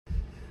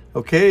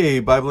Okay,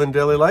 Bible and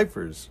Daily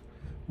Lifers.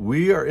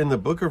 We are in the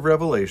book of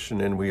Revelation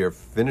and we are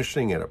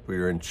finishing it up. We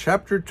are in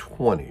chapter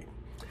 20,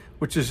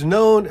 which is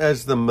known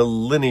as the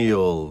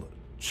millennial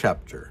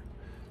chapter.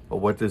 Well,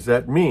 what does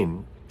that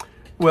mean?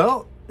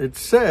 Well, it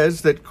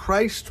says that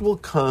Christ will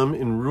come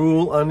and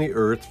rule on the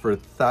earth for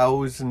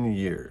 1,000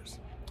 years.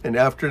 And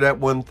after that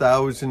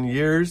 1,000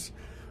 years,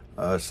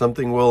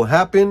 something will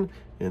happen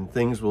and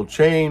things will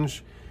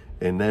change.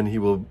 And then he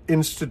will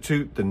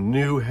institute the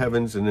new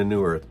heavens and the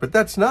new earth. But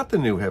that's not the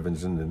new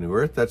heavens and the new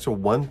earth. That's a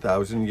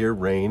 1,000-year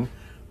reign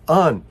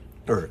on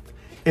earth.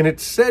 And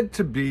it's said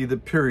to be the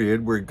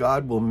period where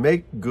God will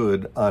make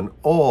good on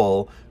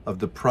all of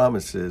the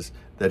promises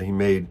that he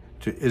made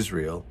to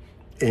Israel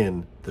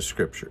in the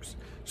scriptures.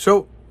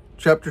 So,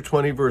 chapter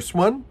 20, verse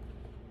 1,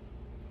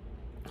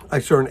 I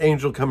saw an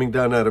angel coming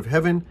down out of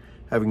heaven,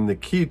 having the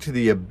key to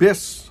the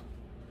abyss,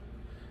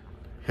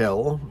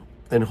 hell,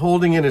 and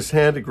holding in his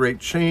hand a great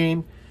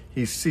chain.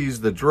 He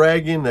seized the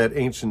dragon, that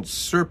ancient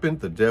serpent,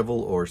 the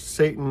devil or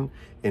Satan,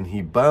 and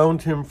he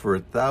bound him for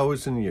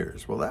 1,000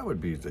 years. Well, that would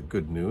be the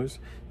good news,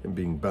 him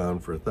being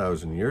bound for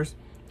 1,000 years.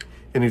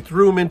 And he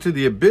threw him into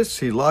the abyss.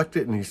 He locked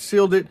it and he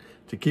sealed it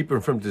to keep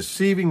him from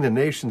deceiving the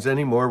nations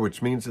anymore,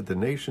 which means that the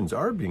nations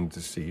are being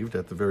deceived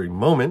at the very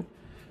moment,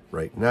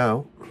 right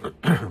now.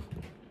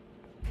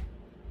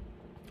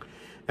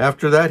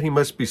 After that, he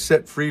must be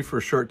set free for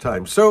a short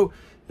time. So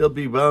he'll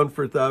be bound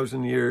for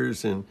 1,000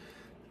 years, and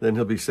then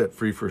he'll be set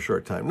free for a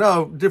short time.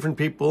 Now, different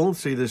people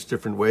see this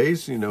different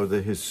ways. You know,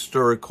 the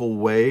historical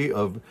way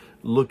of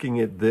looking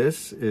at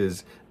this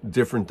is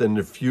different than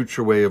the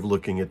future way of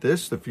looking at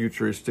this. The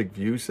futuristic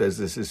view says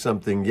this is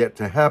something yet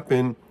to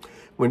happen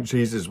when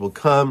Jesus will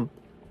come,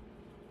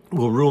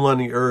 will rule on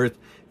the earth,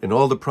 and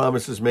all the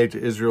promises made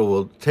to Israel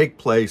will take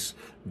place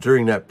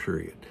during that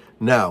period.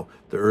 Now,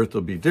 the earth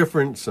will be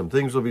different. Some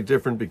things will be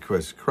different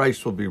because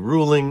Christ will be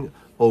ruling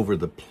over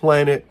the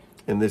planet.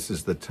 And this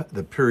is the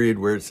period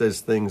where it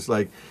says things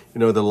like, you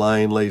know, the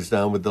lion lays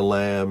down with the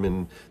lamb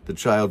and the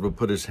child will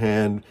put his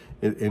hand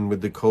in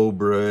with the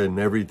cobra and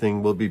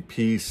everything will be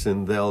peace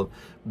and they'll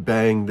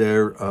bang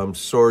their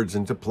swords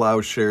into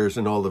plowshares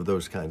and all of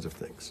those kinds of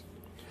things.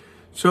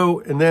 So,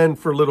 and then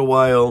for a little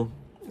while,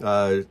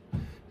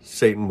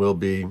 Satan will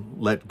be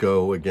let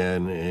go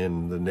again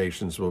and the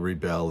nations will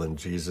rebel and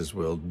Jesus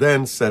will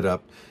then set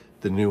up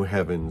the new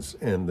heavens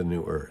and the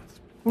new earth.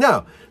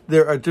 Now,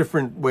 there are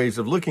different ways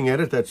of looking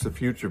at it. That's the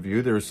future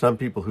view. There are some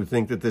people who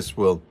think that this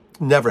will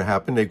never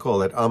happen. They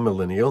call it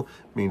amillennial,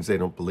 means they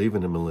don't believe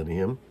in a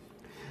millennium.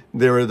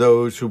 There are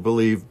those who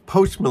believe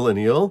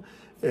postmillennial,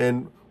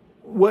 and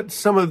what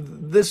some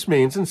of this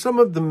means, and some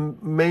of the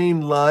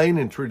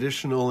mainline and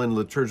traditional and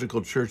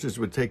liturgical churches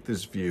would take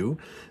this view,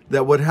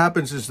 that what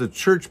happens is the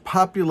church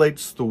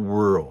populates the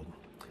world,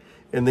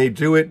 and they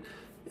do it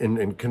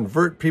and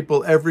convert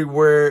people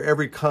everywhere,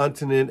 every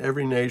continent,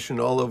 every nation,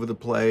 all over the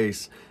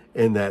place,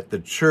 and that the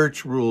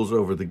church rules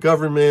over the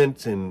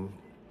government and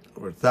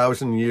over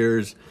 1,000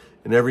 years,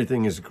 and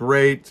everything is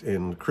great,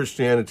 and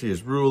Christianity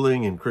is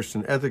ruling, and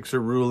Christian ethics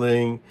are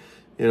ruling.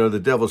 You know, the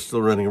devil's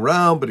still running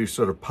around, but he's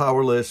sort of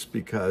powerless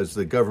because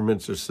the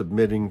governments are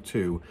submitting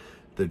to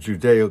the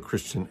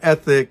Judeo-Christian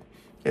ethic,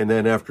 and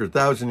then after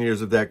 1,000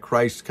 years of that,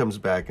 Christ comes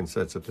back and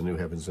sets up the new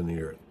heavens and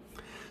the earth.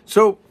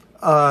 So,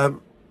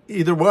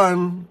 either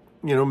one,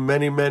 you know,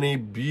 many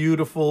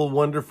beautiful,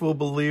 wonderful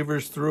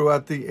believers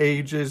throughout the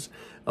ages.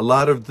 A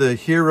lot of the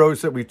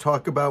heroes that we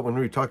talk about when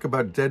we talk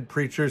about dead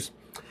preachers,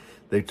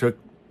 they took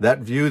that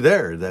view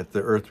there, that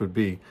the earth would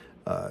be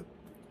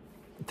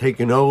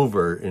taken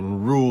over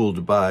and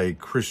ruled by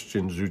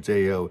Christian,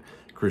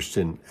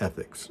 Judeo-Christian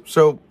ethics.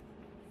 So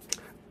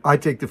I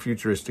take the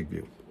futuristic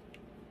view.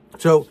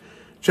 So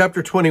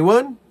chapter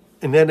 21,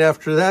 and then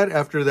after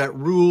that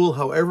rule,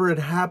 however it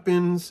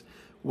happens,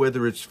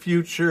 whether it's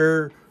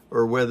future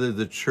or whether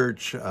the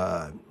church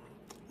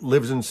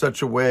lives in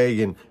such a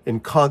way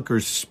and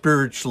conquers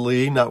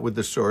spiritually, not with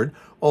the sword,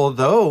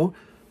 although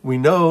we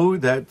know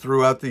that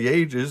throughout the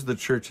ages, the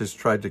church has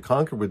tried to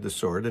conquer with the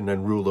sword and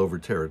then rule over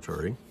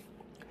territory.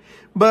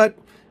 But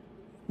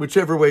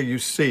whichever way you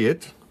see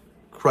it,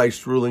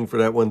 Christ ruling for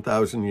that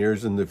 1,000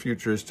 years in the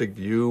futuristic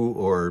view,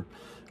 or,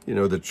 you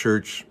know, the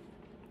church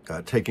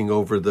taking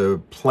over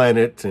the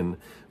planet and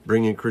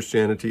bringing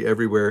Christianity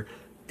everywhere,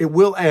 it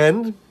will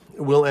end.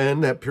 It will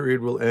end. That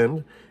period will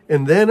end.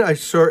 And then I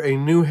saw a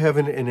new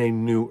heaven and a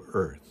new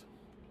earth.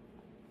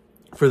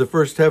 For the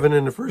first heaven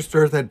and the first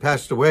earth had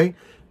passed away.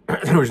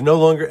 There was no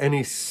longer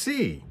any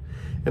sea.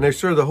 And I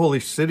saw the holy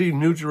city,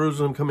 New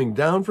Jerusalem, coming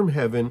down from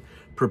heaven,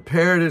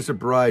 prepared as a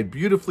bride,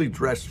 beautifully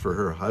dressed for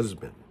her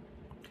husband.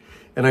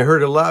 And I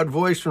heard a loud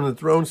voice from the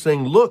throne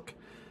saying, "Look,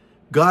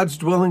 God's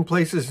dwelling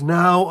place is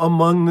now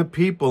among the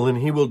people, and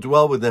he will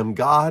dwell with them."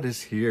 God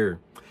is here.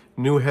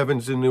 New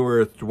heavens and new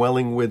earth,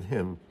 dwelling with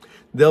him.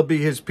 They'll be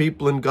his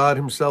people, and God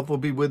himself will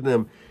be with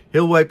them.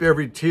 He'll wipe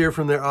every tear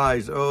from their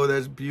eyes. Oh,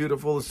 that's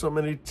beautiful. So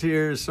many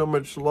tears, so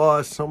much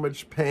loss, so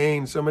much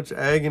pain, so much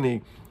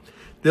agony.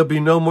 There'll be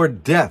no more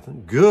death.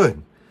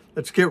 Good.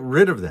 Let's get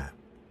rid of that.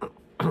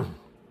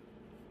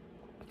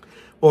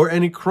 or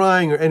any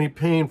crying or any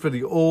pain, for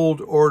the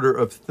old order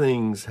of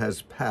things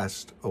has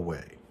passed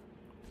away.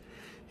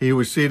 He who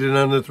was seated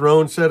on the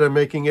throne said, I'm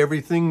making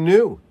everything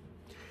new.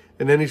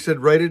 And then he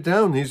said, write it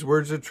down. These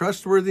words are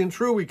trustworthy and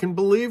true. We can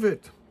believe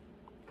it.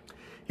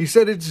 He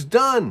said, it's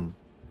done.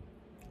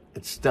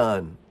 It's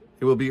done.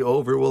 It will be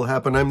over. It will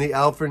happen. I'm the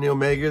Alpha and the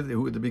Omega,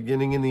 the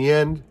beginning and the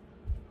end.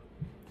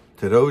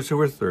 To those who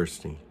are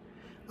thirsty,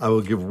 I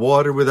will give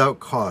water without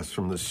cost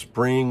from the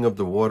spring of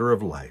the water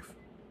of life.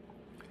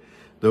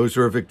 Those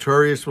who are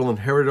victorious will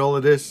inherit all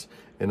of this.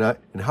 And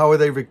how are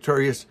they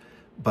victorious?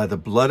 By the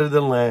blood of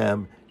the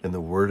Lamb and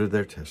the word of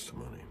their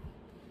testimony.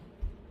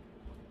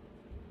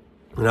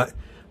 And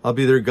I'll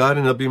be their God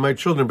and they'll be my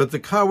children. But the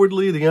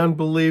cowardly, the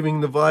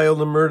unbelieving, the vile,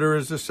 the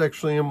murderers, the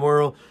sexually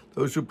immoral,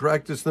 those who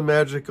practice the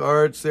magic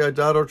arts, the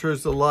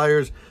idolaters, the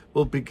liars,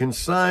 will be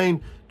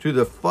consigned to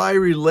the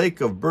fiery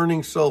lake of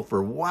burning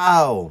sulfur.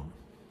 Wow.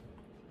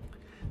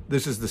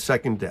 This is the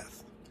second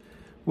death.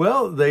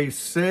 Well, they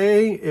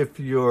say if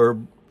you're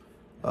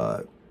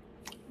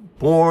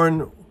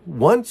born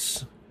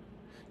once,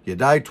 you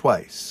die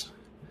twice.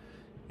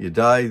 You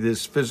die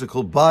this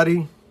physical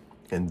body,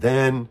 and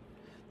then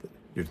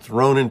you're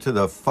thrown into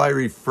the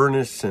fiery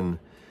furnace, and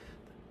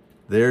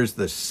there's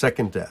the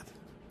second death.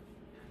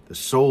 The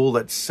soul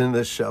that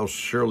sinneth shall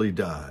surely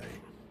die.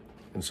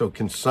 And so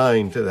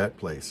consigned to that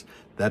place.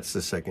 That's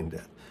the second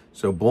death.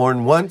 So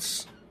born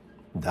once,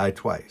 die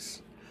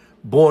twice.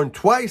 Born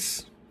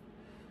twice,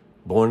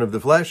 born of the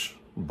flesh,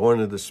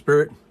 born of the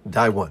spirit,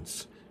 die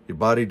once. Your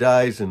body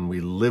dies and we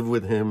live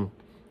with him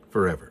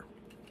forever.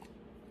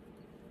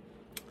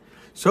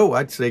 So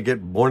I'd say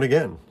get born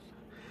again.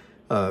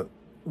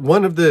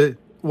 One of the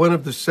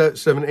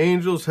seven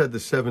angels had the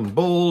seven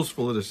bowls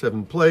full of the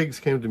seven plagues,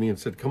 came to me and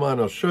said, come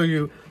on, I'll show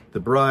you the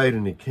bride.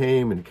 And he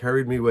came and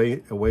carried me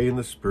away in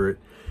the spirit.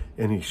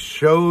 And he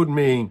showed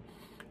me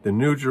the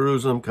New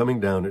Jerusalem coming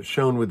down. It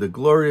shone with the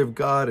glory of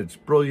God. Its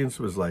brilliance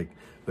was like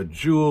a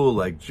jewel,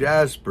 like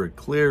jasper,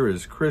 clear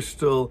as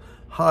crystal,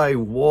 high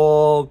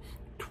wall,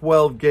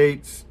 12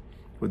 gates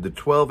with the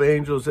 12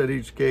 angels at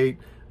each gate.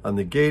 On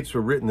the gates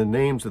were written the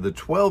names of the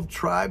 12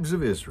 tribes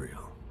of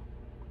Israel.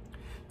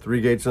 3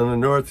 gates on the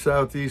north,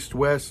 south, east,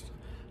 west,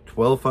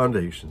 12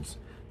 foundations.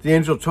 The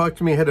angel talked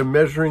to me, had a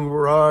measuring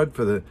rod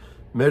for the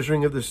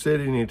measuring of the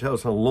city, and he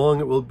tells how long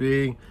it will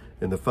be.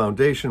 And the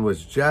foundation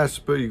was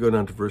jasper. You go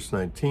down to verse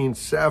 19,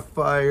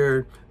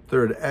 sapphire,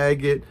 3rd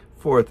agate,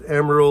 4th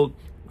emerald,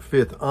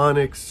 5th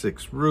onyx,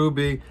 6th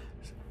ruby,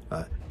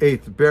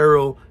 8th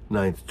beryl,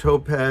 9th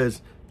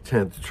topaz,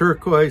 10th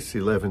turquoise,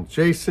 11th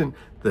jacinth,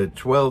 the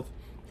 12th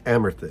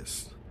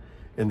amethyst.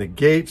 And the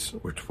gates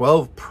were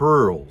 12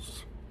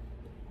 pearls.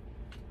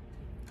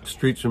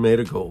 Streets are made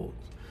of gold.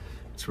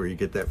 That's where you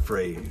get that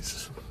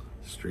phrase,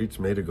 streets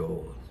made of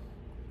gold.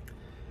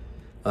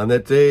 On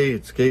that day,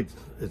 its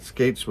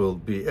gates will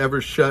be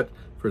ever shut,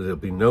 for there'll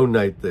be no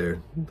night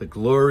there. The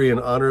glory and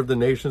honor of the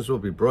nations will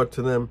be brought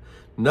to them.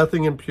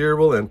 Nothing impure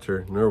will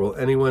enter, nor will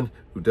anyone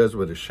who does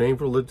what is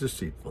shameful or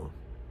deceitful.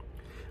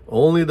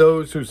 Only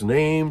those whose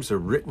names are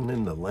written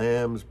in the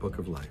Lamb's book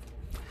of life.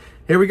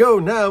 Here we go.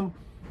 Now,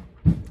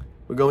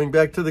 we're going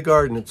back to the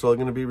garden. It's all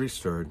going to be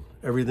restored.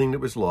 Everything that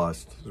was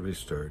lost is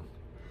restored.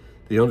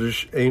 The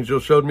angel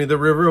showed me the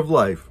river of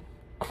life,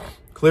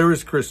 clear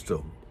as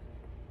crystal,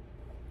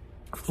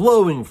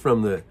 flowing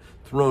from the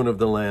throne of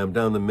the Lamb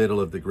down the middle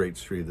of the great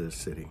street of the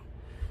city.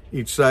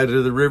 Each side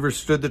of the river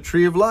stood the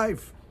tree of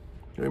life.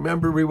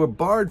 Remember, we were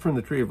barred from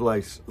the tree of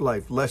life,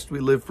 lest we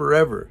live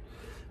forever.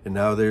 And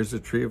now there's the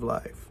tree of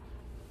life,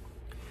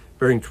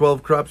 bearing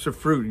 12 crops of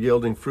fruit,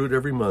 yielding fruit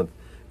every month.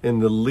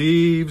 And the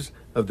leaves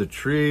of the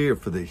tree are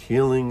for the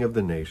healing of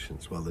the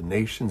nations. Well, the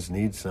nations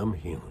need some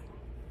healing.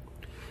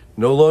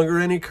 No longer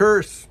any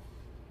curse.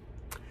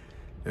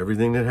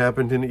 Everything that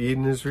happened in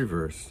Eden is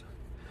reversed.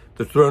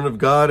 The throne of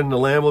God and the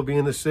Lamb will be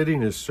in the city,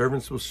 and his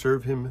servants will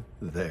serve him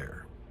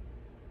there.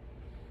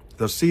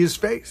 They'll see his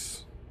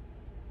face.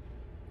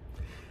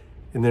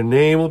 And their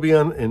name will be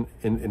on,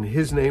 and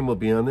his name will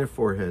be on their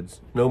foreheads.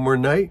 No more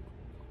night.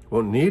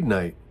 Won't need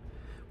night.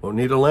 Won't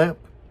need a lamp,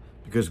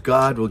 because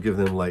God will give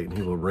them light, and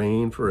he will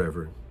reign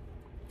forever.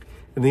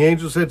 And the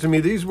angel said to me,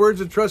 these words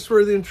are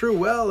trustworthy and true.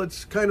 Well,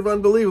 it's kind of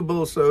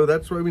unbelievable, so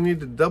that's why we need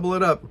to double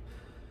it up.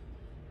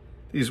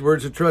 These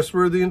words are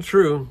trustworthy and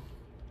true.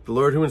 The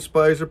Lord who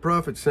inspires the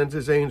prophet sent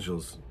his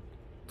angels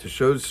to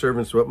show his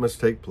servants what must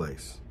take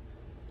place.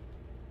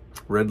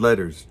 Red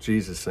letters,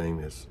 Jesus saying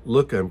this.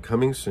 Look, I'm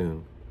coming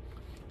soon.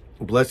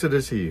 Blessed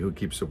is he who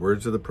keeps the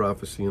words of the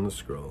prophecy in the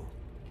scroll.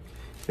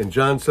 And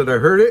John said, I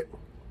heard it.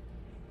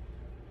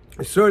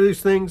 I saw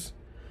these things.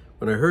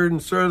 When I heard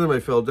and saw them, I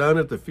fell down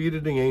at the feet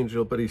of the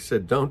angel. But he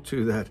said, don't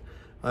do that.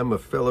 I'm a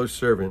fellow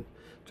servant,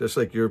 just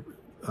like your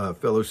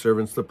fellow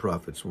servants, the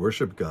prophets.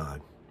 Worship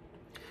God.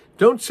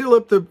 Don't seal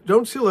up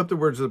the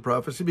words of the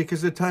prophecy,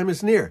 because the time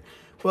is near.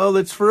 Well,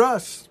 it's for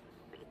us.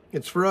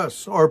 It's for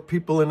us, our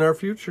people in our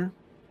future.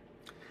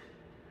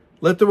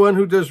 Let the one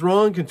who does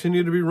wrong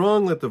continue to be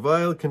wrong. Let the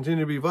vile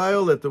continue to be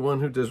vile. Let the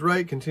one who does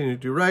right continue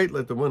to do right.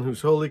 Let the one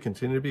who's holy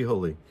continue to be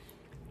holy.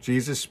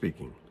 Jesus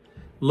speaking.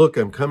 Look,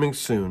 I'm coming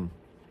soon.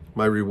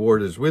 My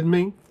reward is with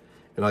me,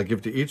 and I'll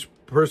give to each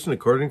person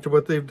according to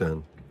what they've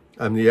done.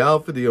 I'm the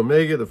Alpha, the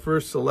Omega, the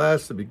first, the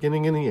last, the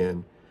beginning, and the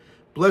end.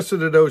 Blessed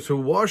are those who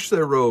wash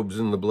their robes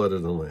in the blood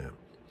of the Lamb,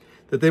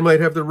 that they might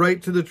have the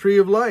right to the tree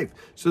of life.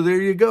 So there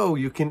you go.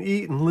 You can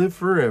eat and live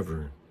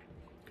forever,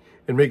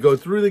 and may go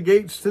through the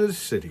gates to the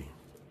city.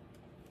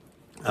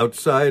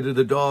 Outside are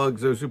the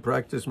dogs, those who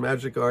practice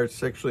magic arts,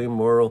 sexually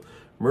immoral,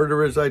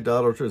 murderers,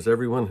 idolaters,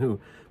 everyone who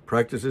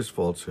practices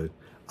falsehood.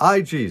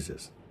 I,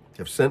 Jesus,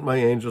 have sent my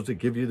angel to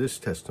give you this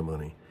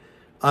testimony.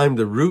 I'm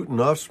the root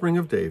and offspring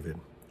of David,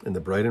 and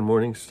the bright and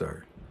morning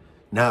star.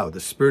 Now the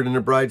Spirit and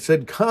the bride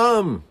said,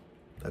 come.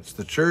 That's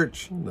the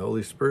church. The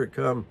Holy Spirit,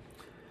 come.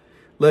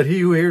 Let he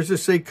who hears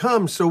us say,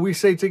 come. So we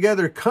say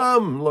together,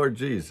 come, Lord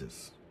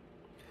Jesus.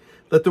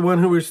 Let the one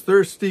who is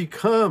thirsty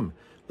come.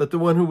 Let the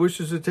one who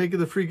wishes to take of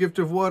the free gift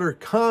of water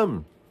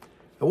come.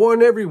 I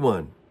warn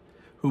everyone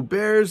who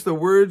bears the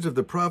words of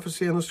the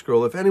prophecy on the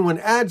scroll. If anyone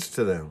adds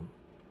to them,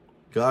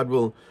 God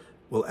will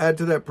add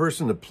to that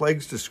person the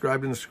plagues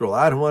described in the scroll.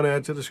 I don't want to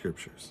add to the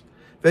scriptures.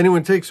 If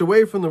anyone takes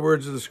away from the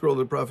words of the scroll of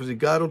the prophecy,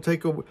 God will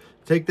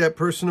take that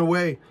person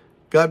away.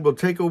 God will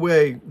take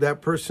away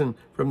that person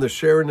from the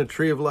share in the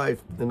tree of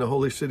life in the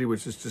holy city,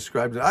 which is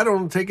described. I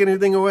don't take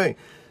anything away.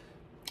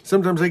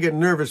 Sometimes I get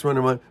nervous when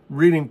I'm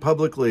reading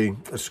publicly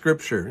a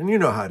scripture. And you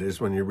know how it is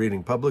when you're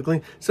reading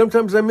publicly.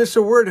 Sometimes I miss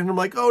a word and I'm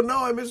like, oh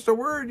no, I missed a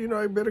word.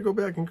 I better go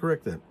back and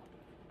correct that.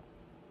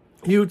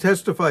 He who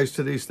testifies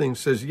to these things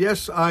says,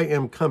 yes, I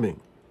am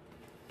coming.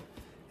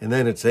 And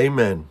then it's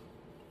amen.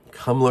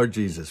 Come, Lord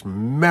Jesus.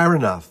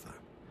 Maranatha.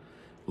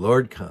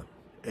 Lord, come.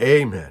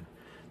 Amen.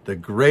 The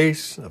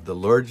grace of the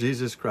Lord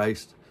Jesus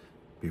Christ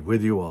be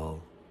with you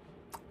all.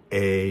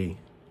 Amen.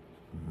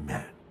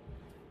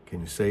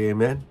 Can you say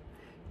amen?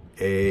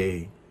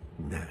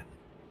 Amen.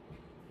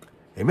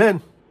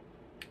 Amen.